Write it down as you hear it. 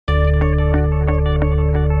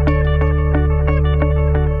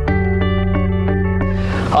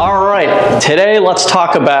All right, today let's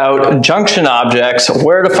talk about junction objects,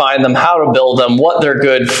 where to find them, how to build them, what they're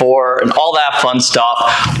good for, and all that fun stuff.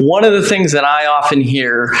 One of the things that I often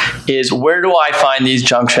hear is, where do I find these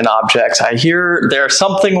junction objects? I hear there's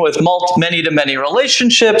something with many-to-many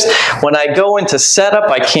relationships. When I go into setup,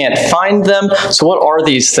 I can't find them. So what are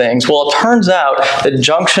these things? Well, it turns out that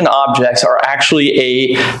junction objects are actually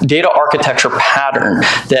a data architecture pattern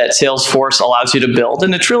that Salesforce allows you to build,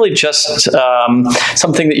 and it's really just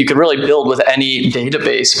something that you could really build with any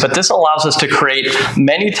database. But this allows us to create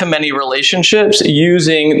many-to-many relationships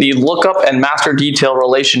using the lookup and master detail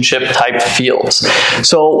relationship type fields.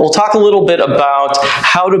 So we'll talk a little bit about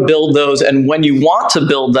how to build those and when you want to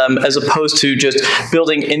build them, as opposed to just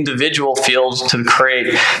building individual fields to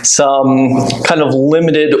create some kind of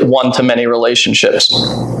limited one-to-many relationships.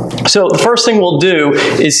 So the first thing we'll do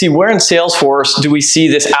is see where in Salesforce do we see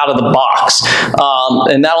this out of the box,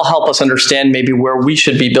 and that'll help us understand maybe where we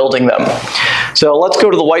should be building them. So let's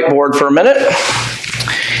go to the whiteboard for a minute.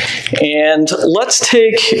 And let's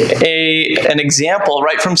take an example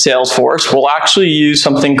right from Salesforce. We'll actually use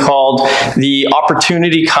something called the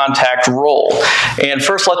opportunity contact role. And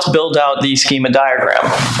first, let's build out the schema diagram.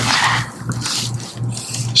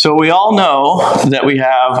 So we all know that we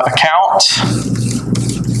have account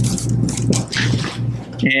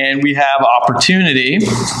and we have opportunity.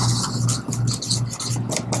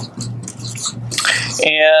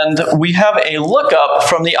 And we have a lookup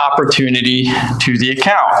from the opportunity to the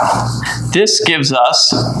account. This gives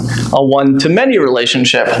us a one-to-many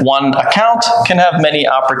relationship. One account can have many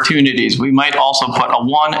opportunities. We might also put a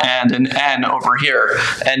 1 and an N over here,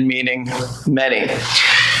 N meaning many.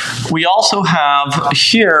 We also have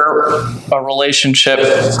here a relationship,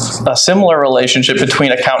 a similar relationship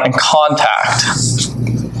between account and contact.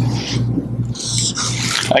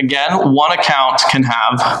 Again, one account can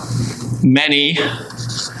have many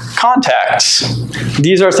contacts.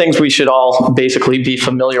 These are things we should all basically be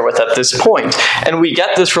familiar with at this point. And we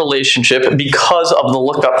get this relationship because of the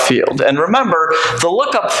lookup field. And remember, the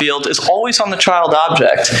lookup field is always on the child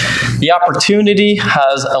object. The opportunity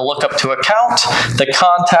has a lookup to account, the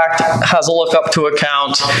contact has a lookup to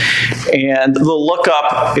account, and the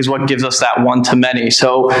lookup is what gives us that one-to-many.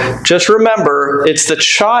 So just remember, it's the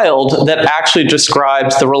child that actually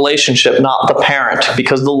describes the relationship, not the parent,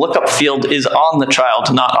 because the lookup field is on the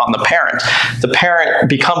child, not on the parent. The parent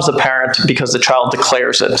becomes a parent because the child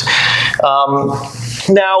declares it.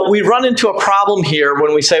 Now, we run into a problem here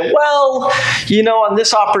when we say, well, you know, on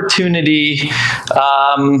this opportunity,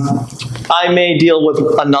 I may deal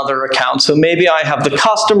with another account. So maybe I have the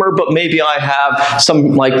customer, but maybe I have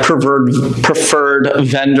some like preferred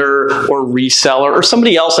vendor or reseller or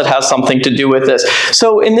somebody else that has something to do with this.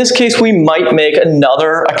 So in this case, we might make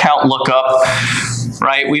another account lookup.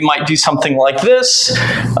 Right? We might do something like this.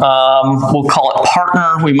 We'll call it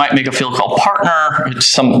partner. We might make a field called partner.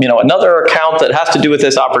 It's another account that has to do with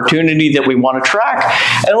this opportunity that we want to track.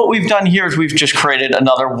 And what we've done here is we've just created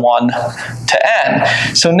another 1 to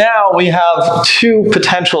N. So now we have 2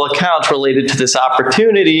 potential accounts related to this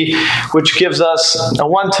opportunity, which gives us a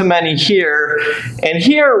one-to-many here. And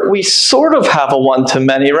here we sort of have a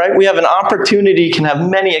one-to-many, right? We have an opportunity can have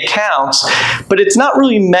many accounts, but it's not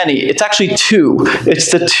really many. It's actually 2. It's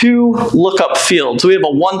the 2 lookup fields. So we have a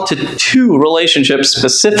 1 to 2 relationship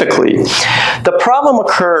specifically. The problem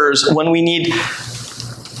occurs when we need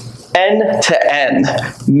N to N,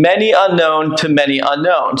 many unknown to many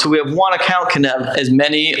unknown. So we have one account can have as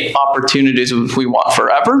many opportunities as we want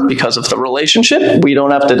forever because of the relationship. We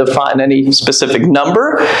don't have to define any specific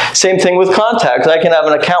number. Same thing with contacts. I can have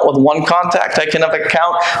an account with 1 contact. I can have an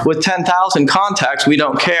account with 10,000 contacts. We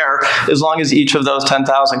don't care as long as each of those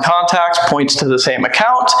 10,000 contacts points to the same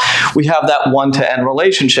account. We have that 1 to N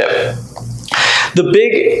relationship. The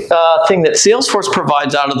big thing that Salesforce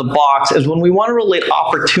provides out of the box is when we want to relate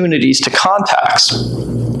opportunities to contacts.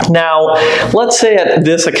 Now, let's say at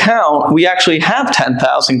this account, we actually have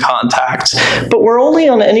 10,000 contacts, but we're only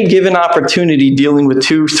on any given opportunity dealing with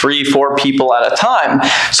 2, 3, 4 people at a time.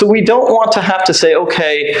 So we don't want to have to say,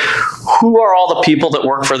 okay, who are all the people that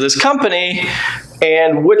work for this company?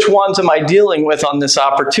 And which ones am I dealing with on this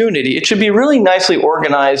opportunity? It should be really nicely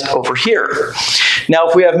organized over here. Now,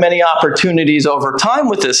 if we have many opportunities over time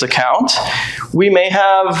with this account, we may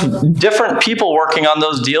have different people working on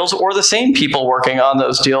those deals or the same people working on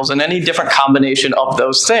those deals and any different combination of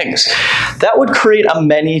those things. That would create a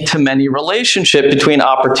many-to-many relationship between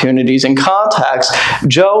opportunities and contacts.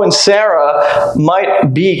 Joe and Sarah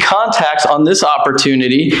might be contacts on this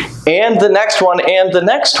opportunity and the next one and the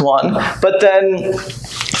next one, but then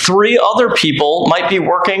 3 other people might be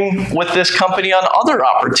working with this company on other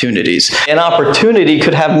opportunities. An opportunity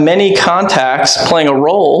could have many contacts playing a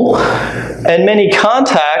role, and many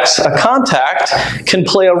contacts, a contact can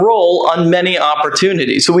play a role on many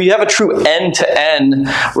opportunities. So we have a true end-to-end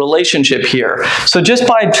relationship here. So just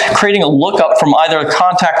by creating a lookup from either a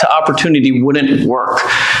contact to opportunity wouldn't work.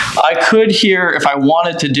 I could here, if I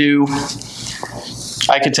wanted to do,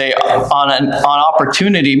 I could say on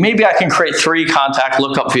opportunity, maybe I can create 3 contact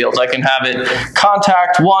lookup fields. I can have it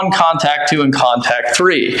contact 1, contact 2, and contact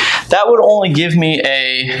 3. That would only give me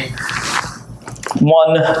a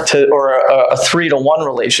 3 to 1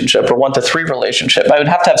 relationship or 1 to 3 relationship. I would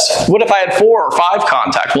have to have, what if I had 4 or 5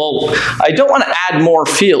 contacts? Well, I don't want to add more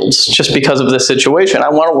fields just because of this situation. I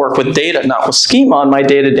want to work with data, not with schema on my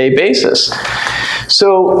day-to-day basis.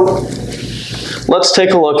 So let's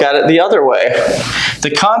take a look at it the other way.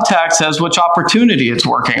 The contact says which opportunity it's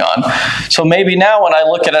working on. So maybe now when I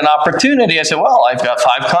look at an opportunity, I say, well, I've got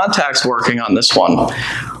 5 contacts working on this one.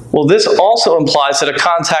 Well, this also implies that a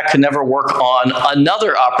contact can never work on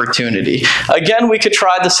another opportunity. Again, we could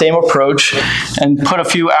try the same approach and put a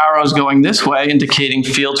few arrows going this way, indicating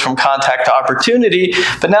fields from contact to opportunity,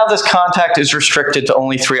 but now this contact is restricted to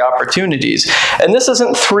only 3 opportunities. And this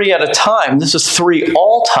isn't 3 at a time, this is 3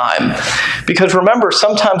 all time. Because remember,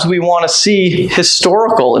 sometimes we want to see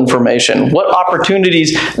historical information. What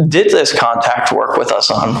opportunities did this contact work with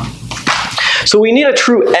us on? So we need a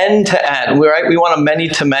true end-to-end, right? We want a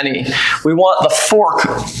many-to-many. We want the fork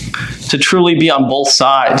to truly be on both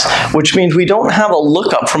sides, which means we don't have a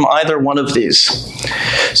lookup from either one of these.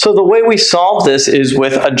 So the way we solve this is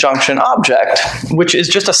with a junction object, which is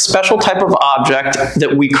just a special type of object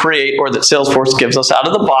that we create or that Salesforce gives us out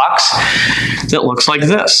of the box that looks like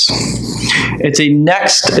this. It's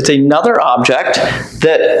another object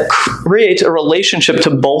that creates a relationship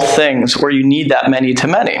to both things where you need that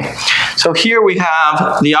many-to-many. So here we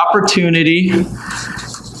have the opportunity,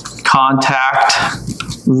 contact,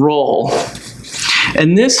 role.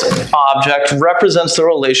 And this object represents the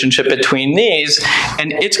relationship between these,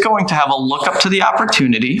 and it's going to have a lookup to the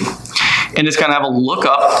opportunity, and it's going to have a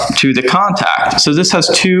lookup to the contact. So this has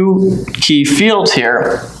 2 key fields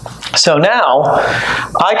here. So now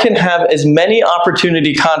I can have as many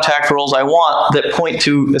opportunity contact roles I want that point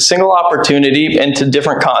to a single opportunity and to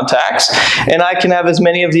different contacts, and I can have as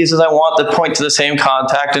many of these as I want that point to the same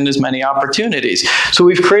contact and as many opportunities. So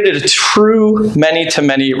we've created a true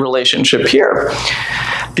many-to-many relationship here.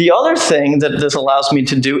 The other thing that this allows me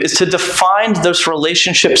to do is to define this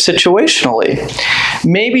relationship situationally.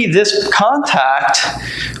 Maybe this contact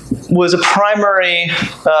was a primary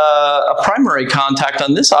contact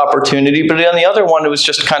on this opportunity, but on the other one, it was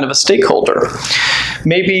just kind of a stakeholder.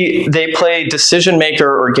 Maybe they play decision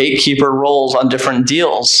maker or gatekeeper roles on different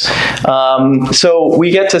deals. So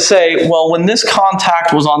we get to say, well, when this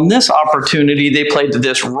contact was on this opportunity, they played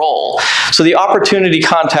this role. So the opportunity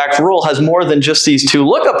contact role has more than just these 2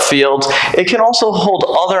 lookup fields. It can also hold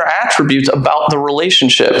other attributes about the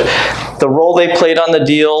relationship. The role they played on the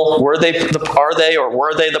deal, were they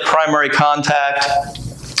the primary contact?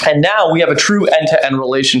 And now we have a true end-to-end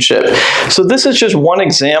relationship. So this is just one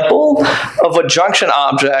example of a junction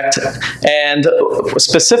object, and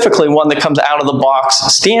specifically one that comes out of the box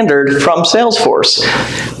standard from Salesforce.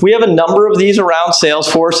 We have a number of these around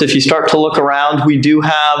Salesforce. If you start to look around, we do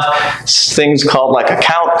have things called like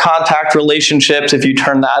account contact relationships. If you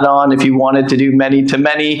turn that on, if you wanted to do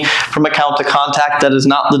many-to-many from account to contact, that is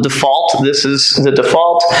not the default. This is the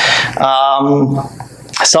default.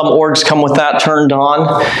 Some orgs come with that turned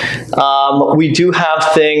on. We do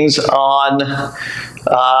have things on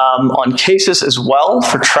cases as well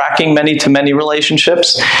for tracking many-to-many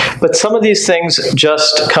relationships, but some of these things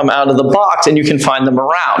just come out of the box and you can find them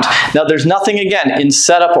around. Now there's nothing, again, in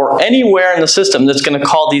setup or anywhere in the system that's going to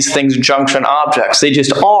call these things junction objects. They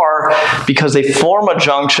just are because they form a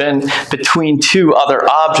junction between 2 other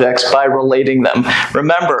objects by relating them.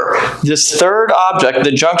 Remember, this third object,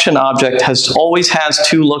 the junction object, always has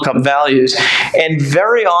 2 lookup values, and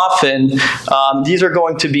very often these are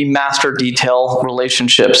going to be master detail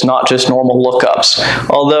relationships, not just normal lookups.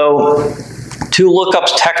 Although 2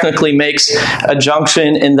 lookups technically makes a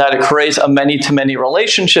junction in that it creates a many-to-many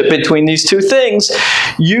relationship between these 2 things,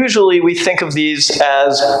 usually we think of these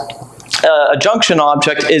as a junction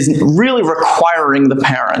object is really requiring the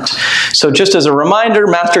parent. So just as a reminder,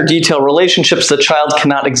 master detail relationships, the child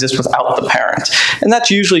cannot exist without the parent. And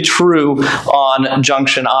that's usually true on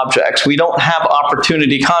junction objects. We don't have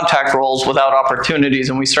opportunity contact roles without opportunities,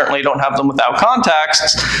 and we certainly don't have them without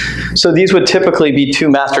contexts. So these would typically be two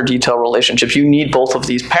master detail relationships. You need both of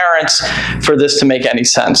these parents for this to make any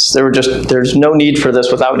sense. There's no need for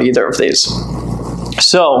this without either of these.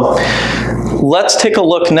 So let's take a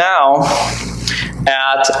look now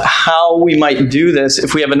at how we might do this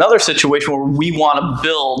if we have another situation where we want to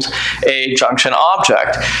build a junction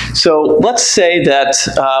object. So let's say that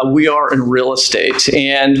we are in real estate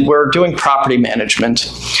and we're doing property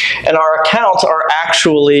management, and our accounts are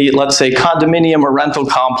actually, let's say, condominium or rental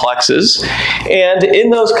complexes, and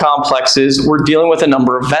in those complexes we're dealing with a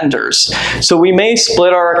number of vendors. So we may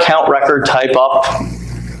split our account record type up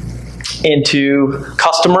into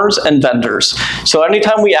customers and vendors. So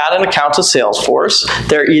anytime we add an account to Salesforce,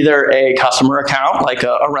 they're either a customer account, like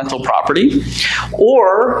a rental property,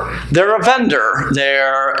 or they're a vendor.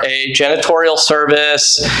 They're a janitorial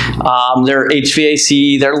service, they're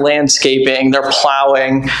HVAC, they're landscaping, they're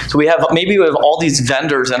plowing. So maybe we have all these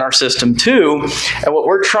vendors in our system too, and what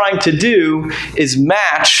we're trying to do is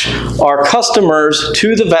match our customers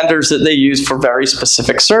to the vendors that they use for very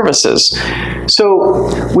specific services.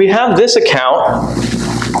 So we have this account.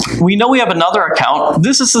 We know we have another account.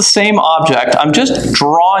 This is the same object. I'm just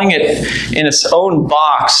drawing it in its own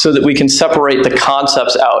box so that we can separate the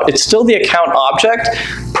concepts out. It's still the account object,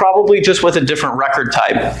 probably just with a different record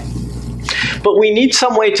type. But we need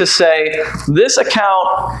some way to say this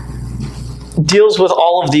account deals with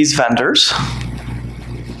all of these vendors,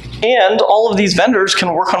 and all of these vendors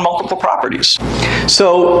can work on multiple properties.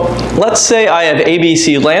 So let's say I have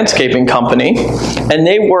ABC Landscaping Company, and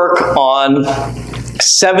they work on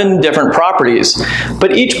 7 different properties.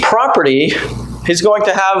 But each property is going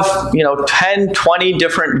to have, 10, 20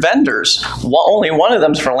 different vendors. Only one of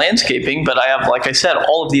them is for landscaping, but I have, like I said,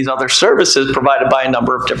 all of these other services provided by a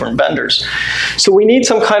number of different vendors. So we need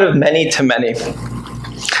some kind of many-to-many.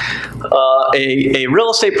 A real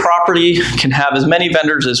estate property can have as many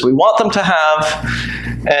vendors as we want them to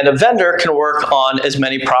have, and a vendor can work on as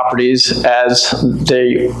many properties as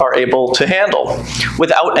they are able to handle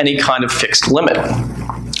without any kind of fixed limit.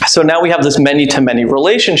 So now we have this many-to-many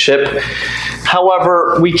relationship.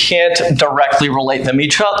 However, we can't directly relate them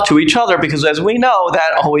to each other because, as we know,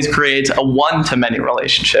 that always creates a one-to-many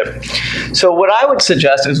relationship. So what I would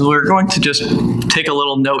suggest is we're going to just take a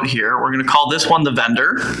little note here. We're going to call this one the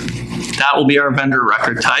vendor. That will be our vendor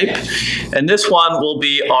record type. And this one will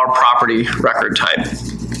be our property record type.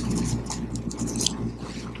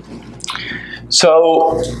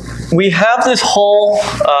 So we have this whole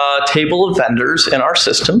table of vendors in our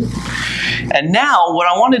system. And now what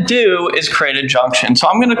I want to do is create a junction. So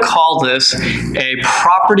I'm going to call this a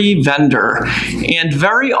property vendor. And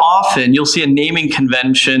very often you'll see a naming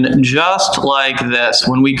convention just like this.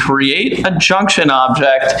 When we create a junction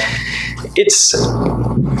object,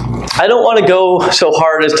 I don't want to go so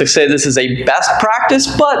hard as to say this is a best practice,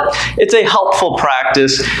 but it's a helpful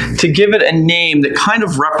practice to give it a name that kind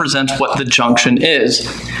of represents what the junction is.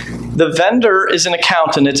 The vendor is an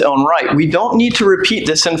account in its own right. We don't need to repeat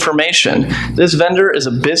this information. This vendor is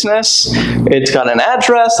a business. It's got an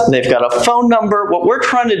address. They've got a phone number. What we're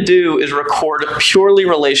trying to do is record purely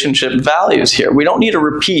relationship values here. We don't need to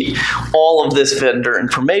repeat all of this vendor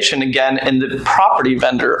information again in the property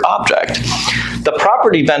vendor object. The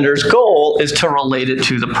property vendor's goal is to relate it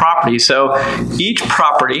to the property. So each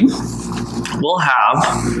property will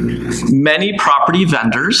have many property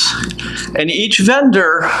vendors, and each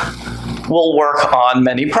vendor will work on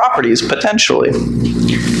many properties potentially.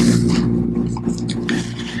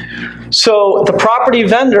 So the property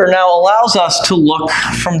vendor now allows us to look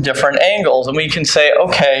from different angles, and we can say,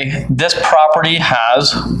 okay, this property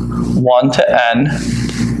has 1 to n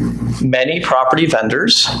many property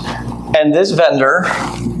vendors, and this vendor,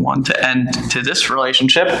 1 to n to this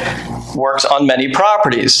relationship, works on many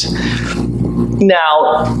properties.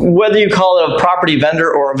 Now, whether you call it a property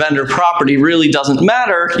vendor or a vendor property really doesn't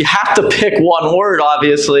matter. You have to pick one word,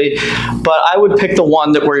 obviously, but I would pick the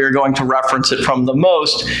one where you're going to reference it from the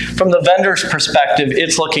most. From the vendor's perspective,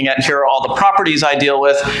 it's looking at here are all the properties I deal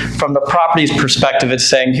with. From the property's perspective, it's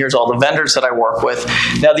saying here's all the vendors that I work with.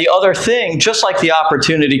 Now, the other thing, just like the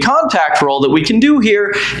opportunity contact role that we can do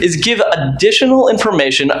here, is give additional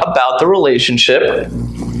information about the relationship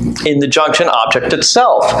in the junction object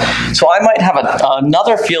itself. So I might have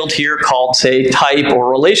another field here called, say, type or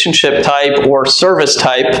relationship type or service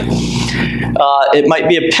type. It might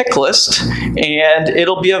be a pick list, and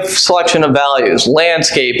it'll be a selection of values: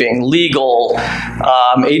 landscaping, legal,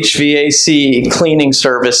 HVAC, cleaning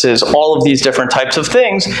services, all of these different types of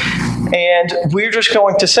things. And we're just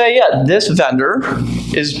going to say, yeah, this vendor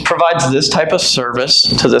provides this type of service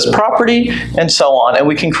to this property, and so on. And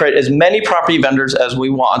we can create as many property vendors as we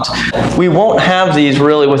want. We won't have these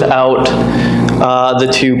really without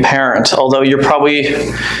the two parents, although you're probably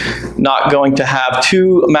not going to have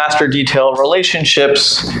two master detail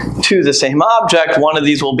relationships to the same object. One of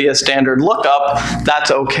these will be a standard lookup. That's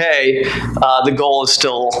okay. The goal is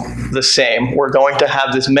still the same. We're going to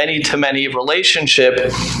have this many-to-many relationship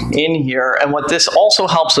in here. And what this also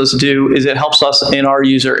helps us do is it helps us in our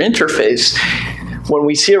user interface. When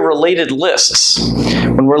we see a related lists,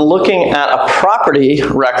 when we're looking at a property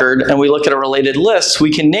record and we look at a related list,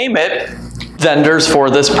 we can name it vendors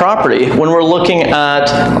for this property. When we're looking at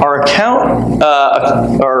our account,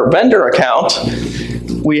 our vendor account,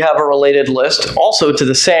 we have a related list also to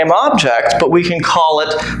the same object, but we can call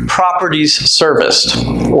it properties serviced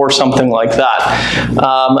or something like that.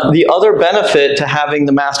 The other benefit to having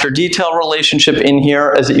the master detail relationship in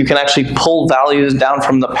here is that you can actually pull values down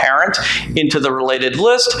from the parent into the related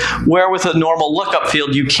list, where with a normal lookup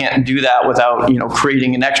field, you can't do that without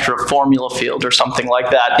creating an extra formula field or something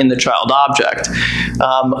like that in the child object.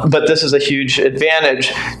 But this is a huge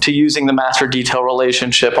advantage to using the master detail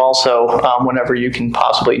relationship also whenever you can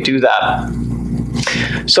possibly do that.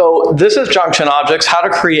 So this is junction objects, how to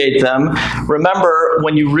create them. Remember,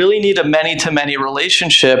 when you really need a many-to-many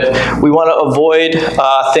relationship, we want to avoid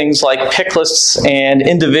things like pick lists and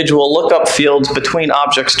individual lookup fields between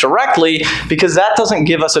objects directly, because that doesn't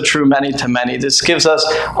give us a true many-to-many. This gives us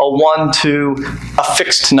a one to a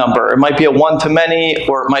fixed number. It might be a one-to-many,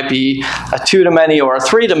 or it might be a two-to-many, or a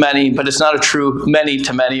three-to-many, but it's not a true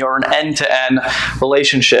many-to-many or an end-to-end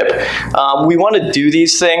relationship. We want to do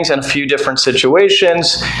these things in a few different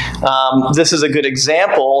situations. This is a good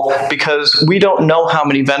example because we don't know how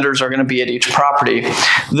many vendors are going to be at each property.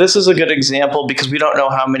 This is a good example because we don't know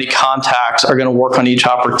how many contacts are going to work on each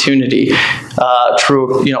opportunity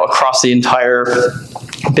across the entire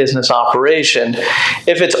business operation.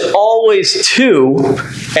 If it's always two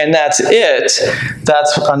and that's it,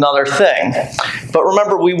 that's another thing. But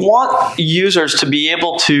remember, we want users to be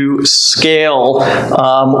able to scale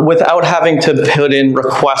without having to put in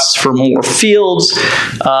requests for more fields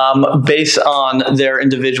based on their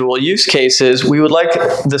individual use cases. We would like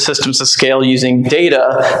the systems to scale using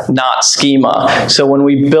data, not schema. So when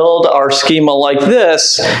we build our schema like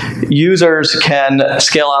this, users can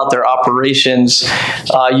scale out their operations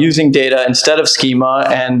using data instead of schema,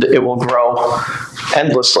 and it will grow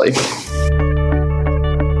endlessly.